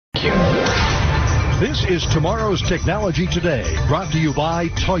vacuum. This is Tomorrow's Technology Today, brought to you by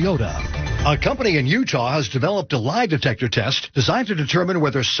Toyota. A company in Utah has developed a lie detector test designed to determine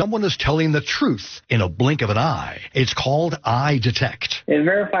whether someone is telling the truth in a blink of an eye. It's called EyeDetect. It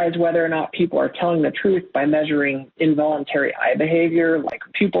verifies whether or not people are telling the truth by measuring involuntary eye behavior like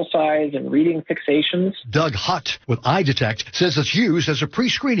pupil size and reading fixations. Doug Hutt with EyeDetect says it's used as a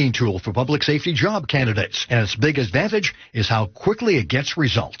pre-screening tool for public safety job candidates, and its big advantage is how quickly it gets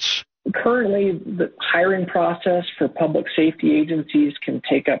results. Currently, the hiring process for public safety agencies can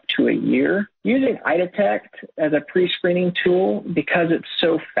take up to a year. Using EyeDetect as a pre-screening tool, because it's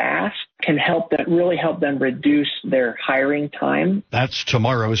so fast, can really help them reduce their hiring time. That's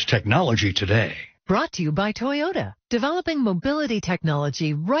Tomorrow's Technology Today. Brought to you by Toyota, developing mobility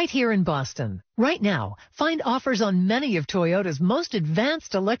technology right here in Boston. Right now, find offers on many of Toyota's most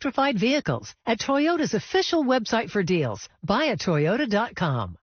advanced electrified vehicles at Toyota's official website for deals, buyatoyota.com.